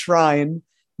will enshrine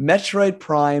Metroid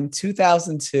Prime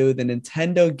 2002, the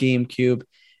Nintendo GameCube,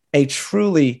 a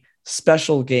truly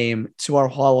special game to our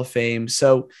Hall of Fame.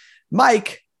 So,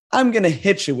 Mike, I'm going to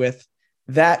hit you with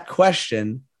that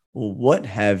question. What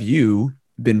have you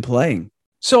been playing?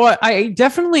 So I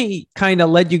definitely kind of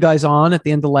led you guys on at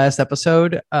the end of the last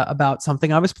episode about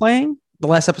something I was playing. The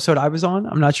last episode I was on.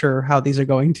 I'm not sure how these are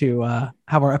going to,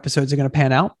 how our episodes are going to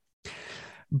pan out.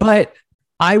 But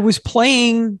I was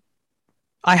playing,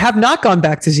 I have not gone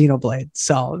back to Xenoblade.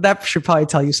 So that should probably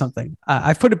tell you something.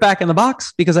 I've put it back in the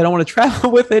box because I don't want to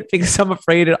travel with it because I'm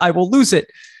afraid I will lose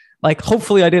it. Like,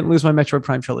 hopefully I didn't lose my Metroid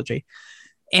Prime trilogy.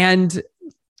 And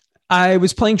I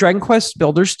was playing Dragon Quest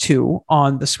Builders 2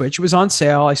 on the Switch. It was on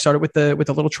sale. I started with the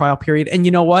little trial period. And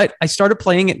you know what? I started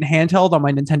playing it in handheld on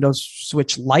my Nintendo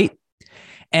Switch Lite.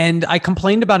 And I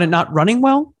complained about it not running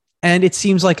well. And it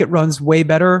seems like it runs way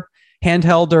better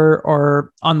handheld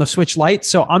or on the Switch Lite.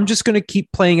 So I'm just going to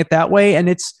keep playing it that way. And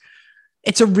it's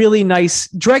a really nice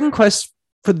Dragon Quest.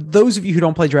 For those of you who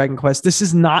don't play Dragon Quest, this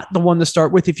is not the one to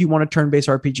start with if you want a turn-based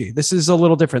RPG. This is a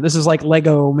little different. This is like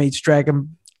Lego meets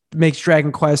Dragon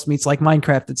Quest meets like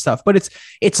Minecraft and stuff, but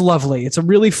it's lovely. It's a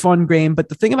really fun game. But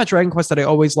the thing about Dragon Quest that I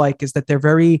always like is that they're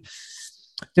very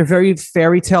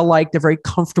fairy tale like. They're very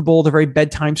comfortable. They're very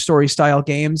bedtime story style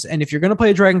games. And if you're going to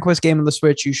play a Dragon Quest game on the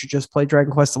Switch, you should just play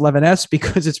Dragon Quest 11S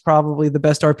because it's probably the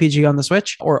best RPG on the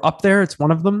Switch, or up there. It's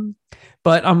one of them.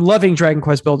 But I'm loving Dragon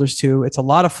Quest Builders 2. It's a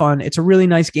lot of fun. It's a really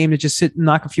nice game to just sit and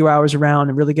knock a few hours around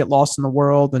and really get lost in the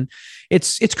world. And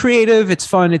it's creative. It's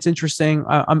fun. It's interesting.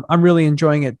 I'm really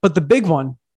enjoying it. But the big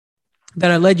one that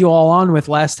I led you all on with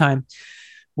last time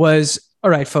was,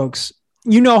 all right, folks,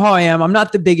 you know how I am. I'm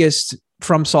not the biggest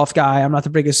FromSoft guy. I'm not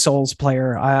the biggest Souls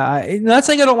player. I'm not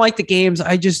saying I don't like the games.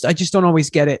 I just don't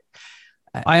always get it.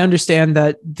 I understand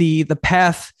that the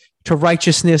path to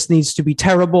righteousness needs to be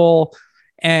terrible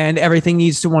and everything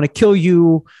needs to want to kill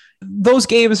you. Those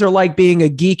games are like being a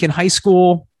geek in high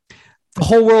school. The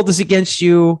whole world is against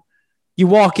you. You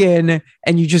walk in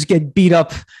and you just get beat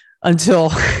up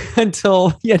until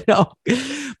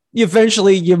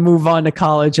eventually you move on to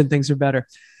college and things are better.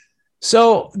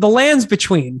 So the lands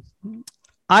between,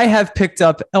 I have picked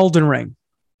up Elden Ring,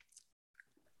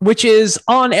 which is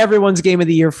on everyone's game of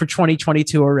the year for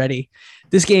 2022 already.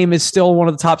 This game is still one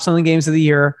of the top selling games of the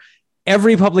year.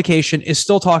 Every publication is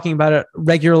still talking about it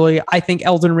regularly. I think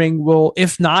Elden Ring will,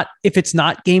 if it's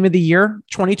not game of the year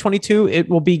 2022, it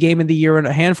will be game of the year in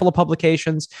a handful of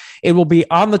publications. It will be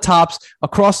on the tops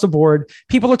across the board.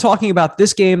 People are talking about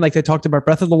this game like they talked about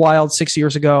Breath of the Wild 6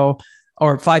 years ago,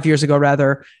 or 5 years ago,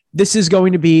 rather. This is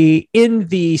going to be in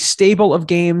the stable of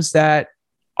games that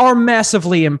are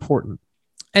massively important.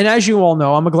 And as you all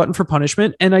know, I'm a glutton for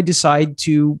punishment, and I decide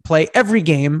to play every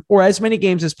game or as many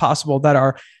games as possible that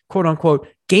are quote unquote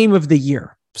game of the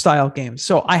year style games.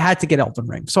 So I had to get Elden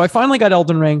Ring. So I finally got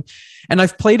Elden Ring and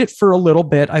I've played it for a little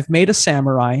bit. I've made a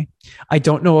samurai. I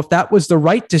don't know if that was the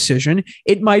right decision.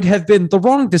 It might have been the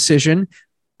wrong decision.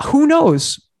 Who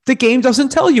knows? The game doesn't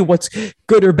tell you what's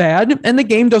good or bad, and the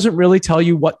game doesn't really tell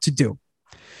you what to do.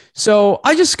 So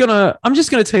I'm just gonna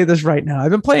tell you this right now.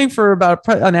 I've been playing for about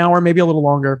an hour, maybe a little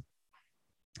longer,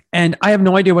 and I have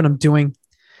no idea what I'm doing.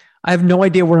 I have no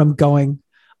idea where I'm going.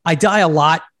 I die a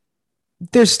lot.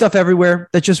 There's stuff everywhere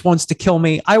that just wants to kill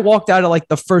me. I walked out of like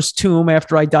the first tomb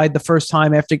after I died the first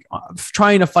time after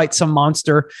trying to fight some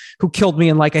monster who killed me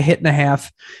in like a hit and a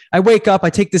half. I wake up,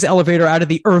 I take this elevator out of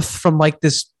the earth from like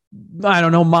this, I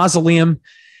don't know, mausoleum.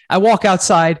 I walk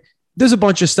outside. There's a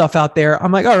bunch of stuff out there.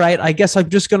 I'm like, all right, I guess I'm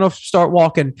just going to start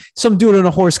walking. Some dude on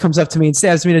a horse comes up to me and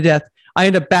stabs me to death. I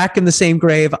end up back in the same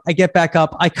grave. I get back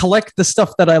up. I collect the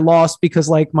stuff that I lost because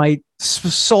like my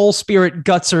soul, spirit,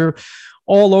 guts are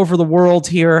all over the world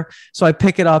here. So I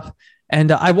pick it up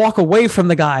and I walk away from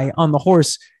the guy on the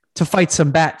horse to fight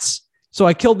some bats. So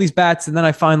I killed these bats and then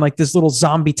I find like this little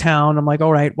zombie town. I'm like,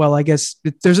 all right, well, I guess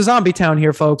there's a zombie town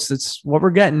here, folks. That's what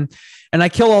we're getting. And I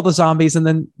kill all the zombies.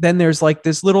 And then there's like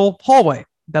this little hallway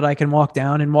that I can walk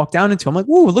down into. I'm like,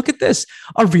 ooh, look at this.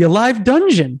 A real live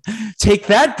dungeon. Take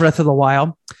that, Breath of the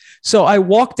Wild. So I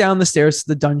walk down the stairs to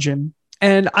the dungeon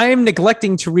and I am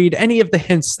neglecting to read any of the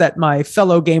hints that my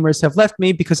fellow gamers have left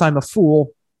me because I'm a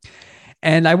fool.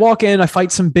 And I walk in, I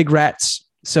fight some big rats,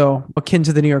 so akin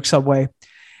to the New York subway.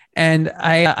 And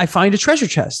I find a treasure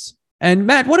chest. And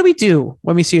Matt, what do we do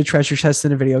when we see a treasure chest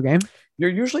in a video game? You're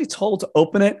usually told to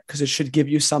open it because it should give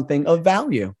you something of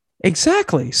value.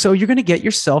 Exactly. So you're going to get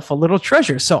yourself a little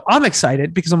treasure. So I'm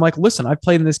excited because I'm like, listen, I've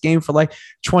played in this game for like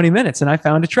 20 minutes and I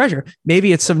found a treasure.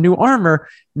 Maybe it's some new armor.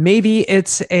 Maybe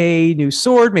it's a new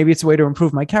sword. Maybe it's a way to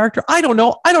improve my character. I don't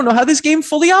know. I don't know how this game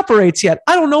fully operates yet.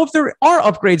 I don't know if there are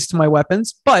upgrades to my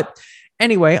weapons, but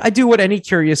anyway, I do what any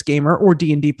curious gamer or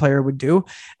D&D player would do.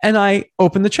 And I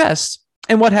open the chest.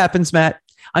 And what happens, Matt?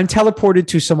 I'm teleported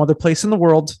to some other place in the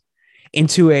world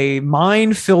into a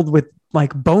mine filled with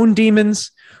like bone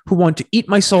demons who want to eat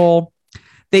my soul.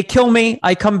 They kill me.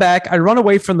 I come back. I run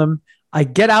away from them. I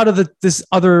get out of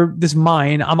this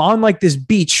mine. I'm on like this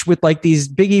beach with like these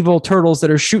big evil turtles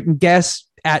that are shooting gas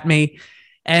at me.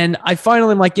 And I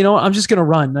finally am like, you know what? I'm just going to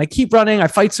run. And I keep running. I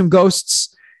fight some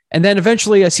ghosts. And then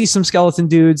eventually I see some skeleton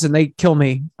dudes and they kill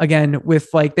me again with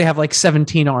like, they have like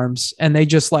 17 arms and they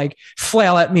just like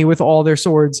flail at me with all their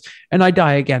swords and I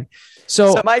die again.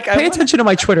 So Mike, pay attention to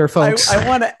my Twitter, folks. I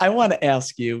want to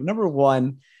ask you, number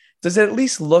one, does it at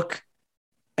least look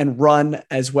and run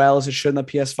as well as it should on the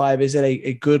PS5? Is it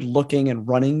a good looking and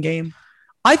running game?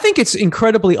 I think it's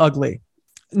incredibly ugly.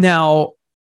 Now,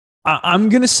 I'm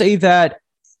going to say that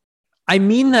I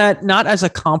mean that not as a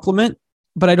compliment,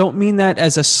 but I don't mean that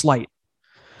as a slight.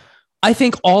 I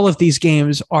think all of these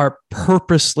games are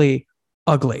purposely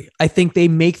ugly. I think they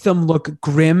make them look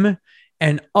grim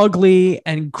and ugly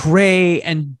and gray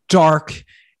and dark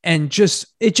and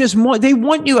they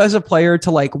want you as a player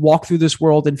to like walk through this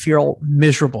world and feel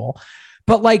miserable.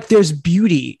 But like there's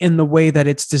beauty in the way that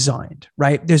it's designed,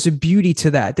 right? There's a beauty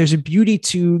to that. There's a beauty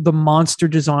to the monster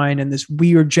design and this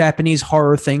weird Japanese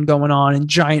horror thing going on and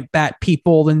giant bat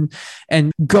people and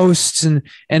ghosts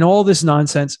and all this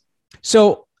nonsense.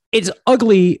 So it's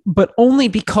ugly, but only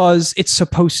because it's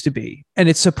supposed to be, and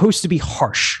it's supposed to be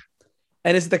harsh.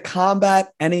 And is the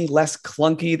combat any less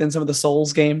clunky than some of the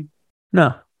Souls game?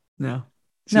 No. So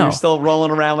you're still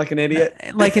rolling around like an idiot?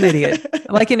 Like an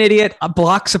idiot.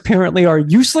 Blocks apparently are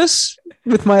useless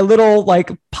with my little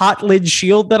like pot lid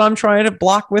shield that I'm trying to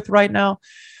block with right now.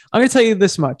 I'm going to tell you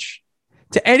this much.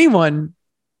 To anyone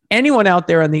out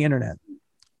there on the internet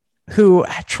who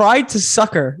tried to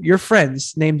sucker your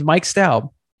friends named Mike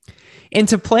Staub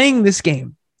into playing this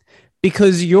game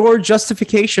because your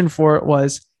justification for it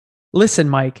was, listen,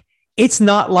 Mike, it's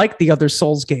not like the other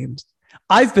Souls games.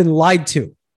 I've been lied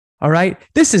to. All right.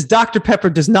 This is Dr.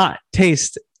 Pepper does not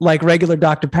taste like regular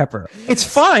Dr. Pepper. It's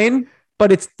fine,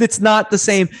 but it's not the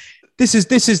same. This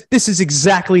is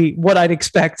exactly what I'd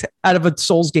expect out of a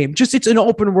Souls game. Just it's an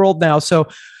open world now. So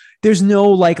there's no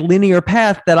like linear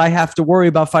path that I have to worry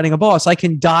about fighting a boss. I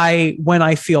can die when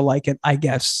I feel like it, I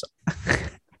guess.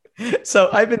 So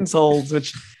I've been told,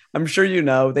 which I'm sure you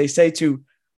know, they say to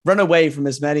run away from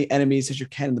as many enemies as you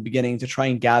can in the beginning to try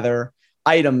and gather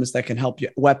items that can help you,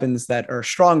 weapons that are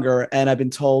stronger. And I've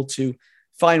been told to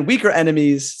find weaker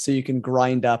enemies so you can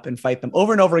grind up and fight them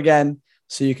over and over again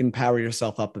so you can power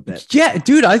yourself up a bit. Yeah,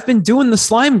 dude, I've been doing the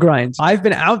slime grinds. I've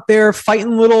been out there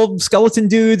fighting little skeleton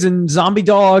dudes and zombie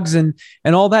dogs and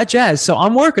all that jazz. So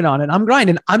I'm working on it. I'm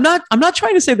grinding. I'm not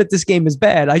trying to say that this game is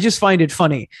bad. I just find it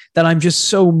funny that I'm just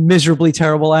so miserably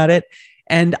terrible at it.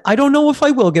 And I don't know if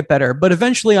I will get better, but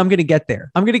eventually I'm going to get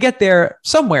there. I'm going to get there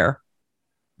somewhere.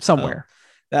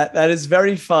 That is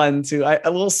very fun too. I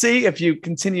will see if you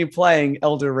continue playing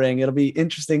Elden Ring. It'll be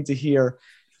interesting to hear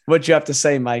what you have to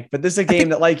say, Mike. But this is a game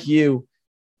that, like you,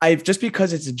 just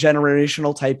because it's a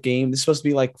generational type game, this is supposed to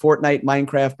be like Fortnite,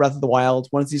 Minecraft, Breath of the Wild,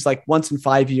 one of these like once in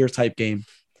 5 year type game.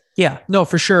 Yeah, no,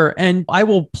 for sure. And I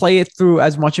will play it through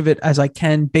as much of it as I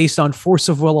can based on force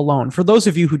of will alone. For those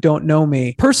of you who don't know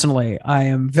me personally, I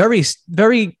am very,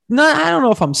 very, I don't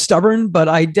know if I'm stubborn, but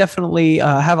I definitely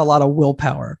have a lot of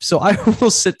willpower. So I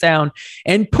will sit down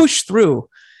and push through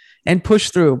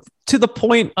to the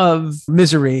point of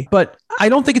misery. But I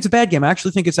don't think it's a bad game. I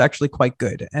actually think it's actually quite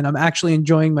good. And I'm actually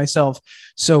enjoying myself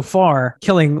so far,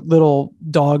 killing little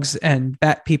dogs and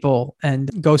bat people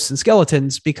and ghosts and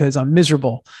skeletons because I'm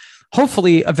miserable.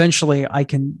 Hopefully, eventually I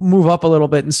can move up a little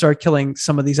bit and start killing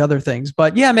some of these other things.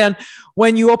 But yeah, man,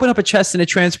 when you open up a chest and it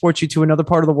transports you to another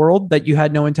part of the world that you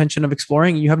had no intention of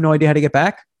exploring and you have no idea how to get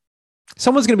back,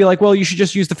 someone's going to be like, well, you should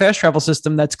just use the fast travel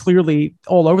system that's clearly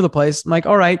all over the place. I'm like,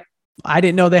 all right, I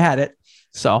didn't know they had it.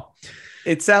 So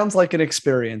it sounds like an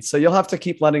experience. So you'll have to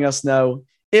keep letting us know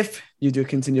if you do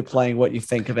continue playing what you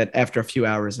think of it after a few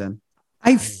hours in.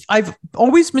 I've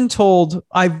always been told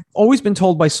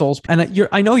by Souls, and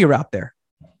I know you're out there,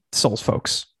 Souls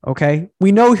folks. Okay.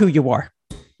 We know who you are.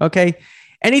 Okay.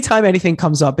 anytime anything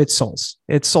comes up, it's Souls.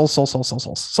 It's Souls, Souls, Souls, Souls,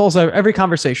 Souls. Souls, every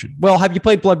conversation. Well, have you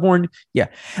played Bloodborne? Yeah.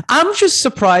 I'm just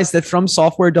surprised that From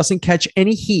Software doesn't catch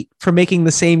any heat for making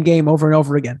the same game over and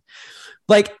over again.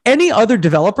 Like any other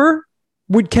developer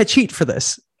would catch heat for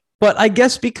this. But I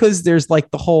guess because there's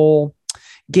like the whole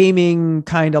gaming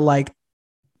kind of like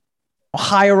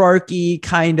hierarchy,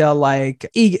 kind of like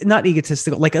not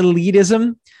egotistical, like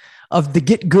elitism of the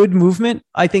get good movement.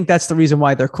 I think that's the reason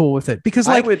why they're cool with it, because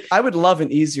like I would love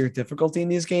an easier difficulty in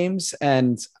these games.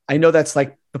 And I know that's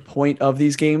like the point of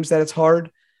these games, that it's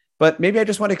hard, but maybe I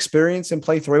just want to experience and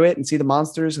play through it and see the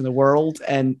monsters in the world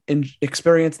and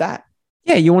experience that.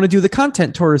 Yeah, you want to do the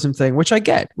content tourism thing, which I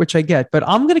get, but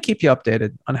I'm going to keep you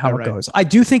updated on how it goes. I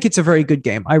do think it's a very good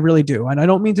game. I really do. And I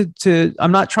don't mean to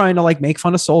I'm not trying to like make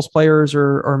fun of Souls players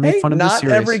or make fun of this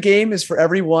series. Not every game is for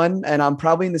everyone. And I'm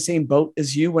probably in the same boat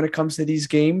as you when it comes to these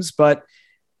games, but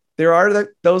there are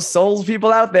those Souls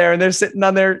people out there, and they're sitting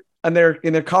in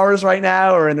their cars right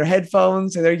now or in their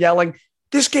headphones, and they're yelling,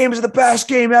 "This game is the best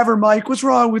game ever, Mike. What's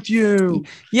wrong with you?"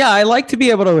 Yeah, I like to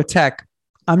be able to attack.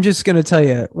 I'm just going to tell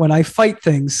you, when I fight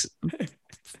things,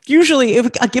 usually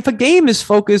if a game is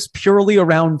focused purely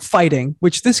around fighting,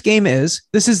 which this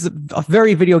is a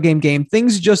very video game,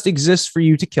 things just exist for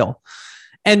you to kill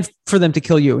and for them to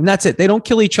kill you. And that's it. They don't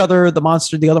kill each other.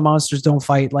 The other monsters don't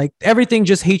fight. Like everything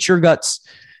just hates your guts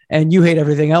and you hate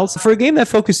everything else. For a game that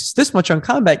focuses this much on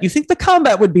combat, you think the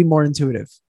combat would be more intuitive.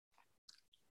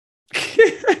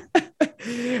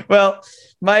 Well,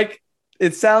 Mike,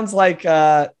 it sounds like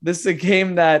this is a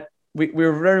game that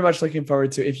we're very much looking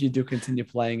forward to if you do continue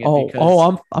playing it.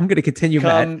 I'm going to continue,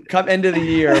 Matt. Come end of the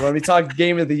year, when we talk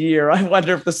game of the year, I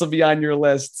wonder if this will be on your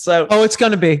list. So, it's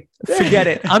going to be. Forget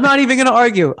it. I'm not even going to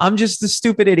argue. I'm just a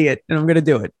stupid idiot, and I'm going to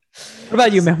do it. What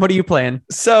about you, man? What are you playing?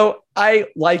 So I,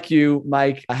 like you,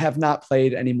 Mike, I have not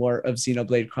played any more of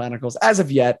Xenoblade Chronicles as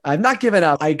of yet. I've not given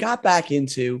up. I got back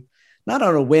into, not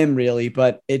on a whim really,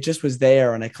 but it just was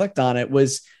there and I clicked on it,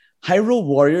 was Hyrule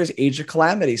Warriors Age of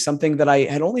Calamity, something that I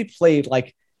had only played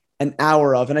like an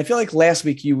hour of. And I feel like last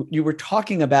week you were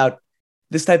talking about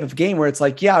this type of game where it's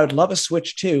like, yeah, I would love a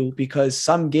Switch too, because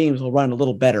some games will run a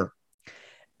little better.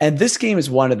 And this game is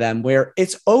one of them where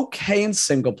it's okay in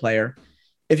single player.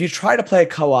 If you try to play a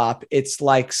co-op, it's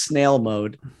like snail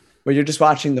mode where you're just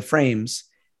watching the frames,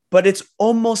 but it's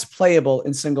almost playable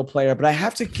in single player. But I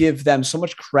have to give them so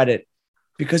much credit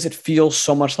because it feels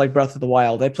so much like Breath of the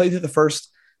Wild. I played through the first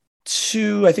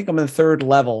two, I think I'm in the third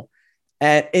level,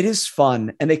 and it is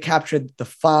fun. And they captured the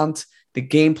font, the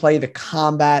gameplay, the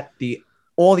combat,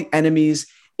 all the enemies.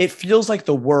 It feels like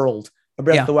the world of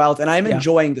Breath of the Wild. And I'm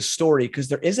enjoying the story because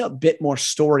there is a bit more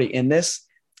story in this,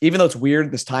 even though it's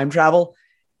weird, this time travel.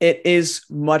 It is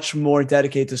much more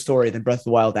dedicated to story than Breath of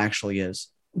the Wild actually is.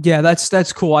 Yeah,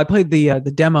 that's cool. I played the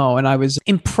demo and I was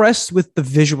impressed with the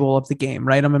visual of the game,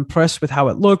 right? I'm impressed with how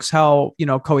it looks, how,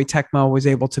 Koei Tecmo was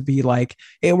able to be like,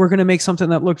 hey, we're going to make something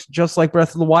that looks just like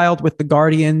Breath of the Wild with the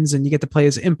Guardians, and you get to play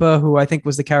as Impa, who I think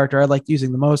was the character I liked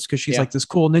using the most because she's like this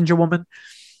cool ninja woman.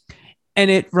 And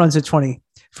it runs at 20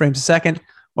 frames a second,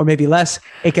 or maybe less.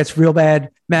 It gets real bad,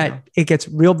 Matt. It gets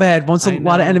real bad once a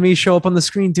lot of enemies show up on the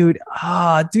screen, dude.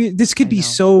 This could be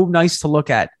so nice to look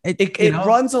at. It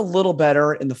runs a little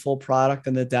better in the full product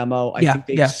than the demo. I think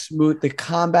the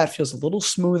combat feels a little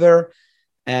smoother,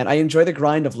 and I enjoy the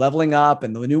grind of leveling up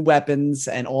and the new weapons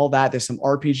and all that. There's some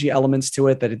RPG elements to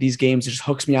it that these games, it just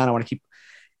hooks me on. I want to keep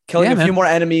killing a few more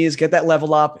enemies, get that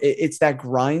level up. It's that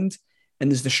grind. And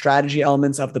there's the strategy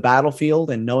elements of the battlefield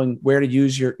and knowing where to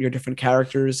use your different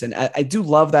characters. And I do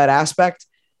love that aspect,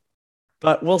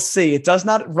 but we'll see. It does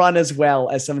not run as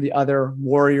well as some of the other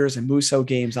Warriors and Musou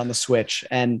games on the Switch.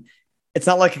 And it's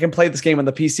not like I can play this game on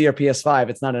the PC or PS5.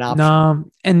 It's not an option. No,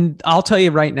 and I'll tell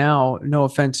you right now, no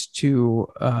offense to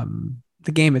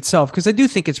the game itself, because I do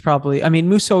think it's probably,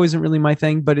 Musou isn't really my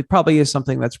thing, but it probably is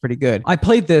something that's pretty good. I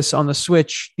played this on the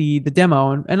Switch, the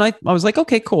demo, and I was like,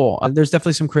 okay, cool. There's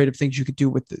definitely some creative things you could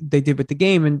do they did with the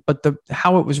game, but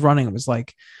how it was running, it was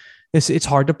like, it's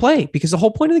hard to play because the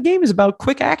whole point of the game is about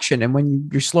quick action, and when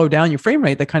you slow down your frame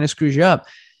rate, that kind of screws you up.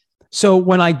 So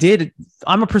when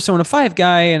I'm a Persona 5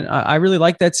 guy, and I really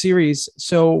like that series.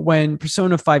 So when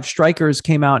Persona 5 Strikers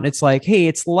came out and it's like, hey,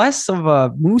 it's less of a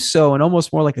Musou and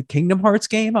almost more like a Kingdom Hearts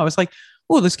game, I was like,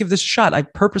 oh, let's give this a shot. I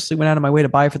purposely went out of my way to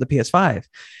buy it for the PS5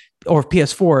 or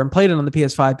PS4 and played it on the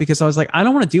PS5 because I was like, I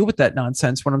don't want to deal with that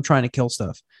nonsense when I'm trying to kill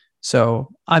stuff. So,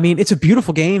 it's a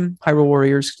beautiful game, Hyrule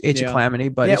Warriors Age of Calamity,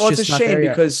 but it's just a shame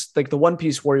because like the One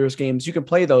Piece Warriors games, you can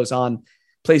play those on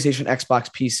PlayStation,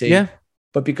 Xbox, PC. Yeah.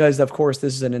 But because, of course,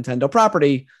 this is a Nintendo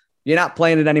property, you're not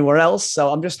playing it anywhere else.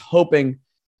 So I'm just hoping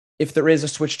if there is a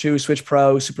Switch 2, Switch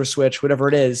Pro, Super Switch, whatever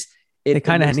it is, They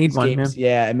kind of need one. Games,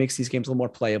 yeah, it makes these games a little more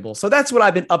playable. So that's what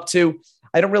I've been up to.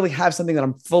 I don't really have something that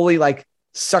I'm fully like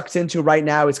sucked into right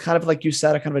now. It's kind of like you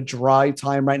said, a kind of a dry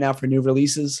time right now for new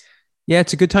releases. Yeah,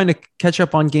 it's a good time to catch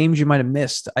up on games you might have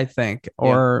missed, I think,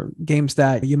 or games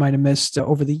that you might have missed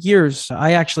over the years.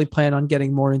 I actually plan on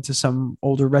getting more into some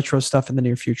older retro stuff in the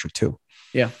near future too.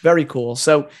 Yeah, very cool.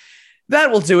 So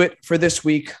that will do it for this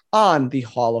week on the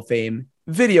Hall of Fame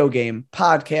Video Game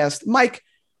Podcast. Mike,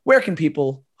 where can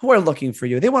people who are looking for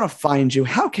you, they want to find you,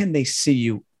 how can they see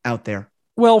you out there?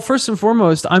 Well, first and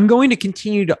foremost, I'm going to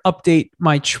continue to update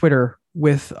my Twitter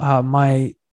with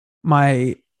my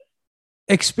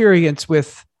experience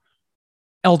with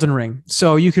Elden Ring.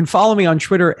 So you can follow me on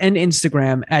Twitter and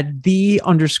Instagram at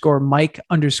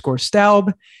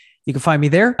 _Mike_Staub. You can find me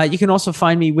there. You can also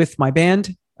find me with my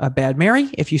band, Bad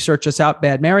Mary. If you search us out,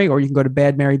 Bad Mary, or you can go to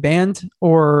Bad Mary Band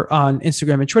or on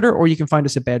Instagram and Twitter, or you can find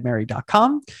us at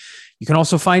badmary.com. You can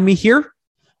also find me here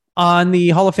on the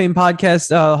Hall of Fame podcast,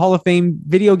 Hall of Fame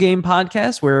Video Game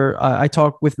Podcast, where I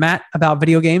talk with Matt about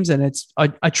video games. And it's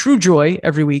a true joy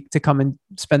every week to come and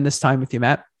spend this time with you,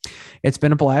 Matt. It's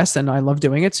been a blast and I love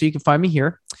doing it. So you can find me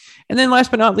here. And then last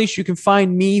but not least, you can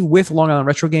find me with Long Island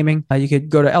Retro Gaming. You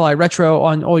could go to LI Retro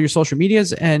on all your social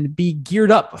medias and be geared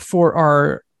up for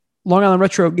our Long Island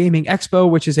Retro Gaming Expo,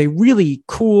 which is a really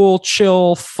cool,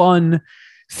 chill, fun,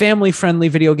 family-friendly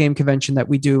video game convention that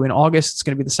we do in August. It's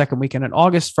going to be the second weekend in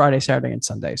August, Friday, Saturday, and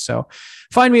Sunday. So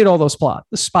find me at all those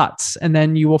spots. And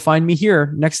then you will find me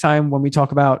here next time when we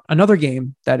talk about another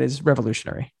game that is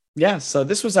revolutionary. Yeah, so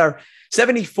this was our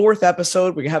 74th episode.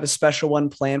 We're going to have a special one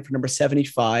planned for number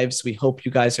 75. So we hope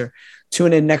you guys are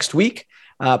tuning in next week.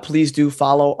 Please do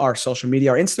follow our social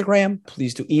media, our Instagram.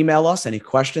 Please do email us any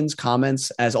questions,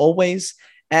 comments, as always.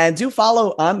 And do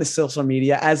follow on the social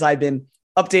media as I've been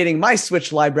updating my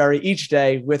Switch library each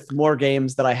day with more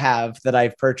games that I have that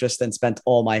I've purchased and spent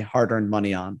all my hard-earned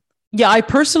money on. Yeah, I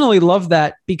personally love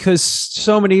that because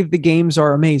so many of the games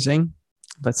are amazing,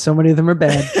 but so many of them are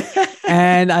bad.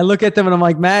 And I look at them and I'm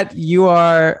like, Matt, you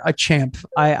are a champ.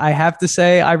 I have to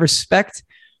say, I respect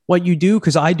what you do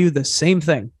because I do the same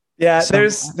thing. Yeah, so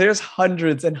there's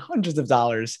hundreds and hundreds of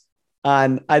dollars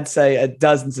on, I'd say,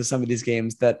 dozens of some of these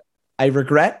games that I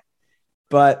regret.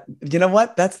 But you know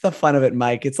what? That's the fun of it,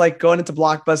 Mike. It's like going into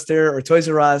Blockbuster or Toys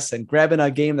R Us and grabbing a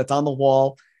game that's on the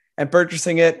wall and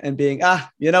purchasing it and being,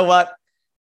 you know what?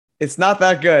 It's not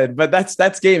that good, but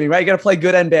that's gaming, right? You got to play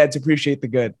good and bad to appreciate the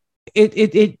good.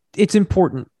 It's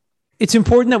important. It's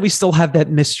important that we still have that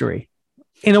mystery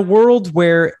in a world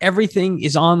where everything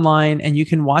is online and you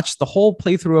can watch the whole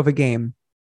playthrough of a game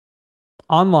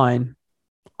online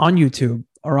on YouTube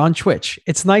or on Twitch.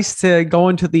 It's nice to go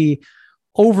into the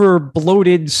over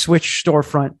bloated Switch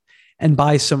storefront and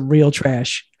buy some real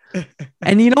trash.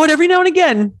 And you know what? Every now and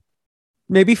again,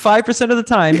 maybe 5% of the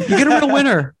time, you get a real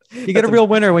winner. You get a real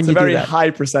winner when you do that. It's a very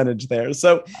high percentage there.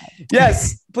 So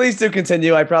yes, please do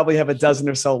continue. I probably have a dozen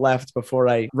or so left before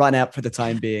I run out for the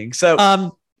time being.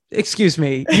 So excuse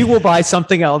me, you will buy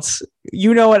something else.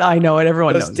 You know it. I know it.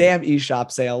 Everyone knows. Those damn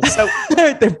eShop sales. So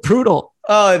they're brutal.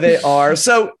 Oh, they are.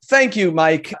 So thank you,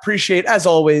 Mike. Appreciate, as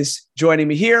always, joining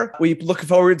me here. We look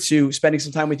forward to spending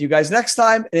some time with you guys next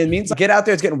time. And it means get out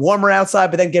there. It's getting warmer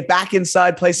outside, but then get back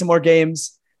inside, play some more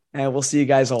games. And we'll see you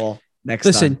guys all next time.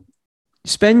 Listen,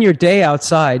 spend your day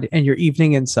outside and your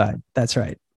evening inside. That's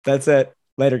right. That's it.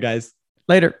 Later, guys.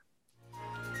 Later.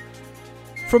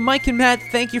 From Mike and Matt,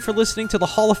 thank you for listening to the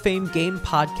Hall of Fame Game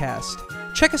Podcast.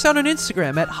 Check us out on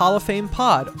Instagram at Hall of Fame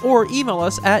Pod or email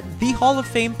us at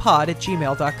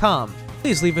thehalloffamepod@gmail.com.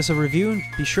 Please leave us a review and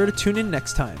be sure to tune in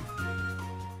next time.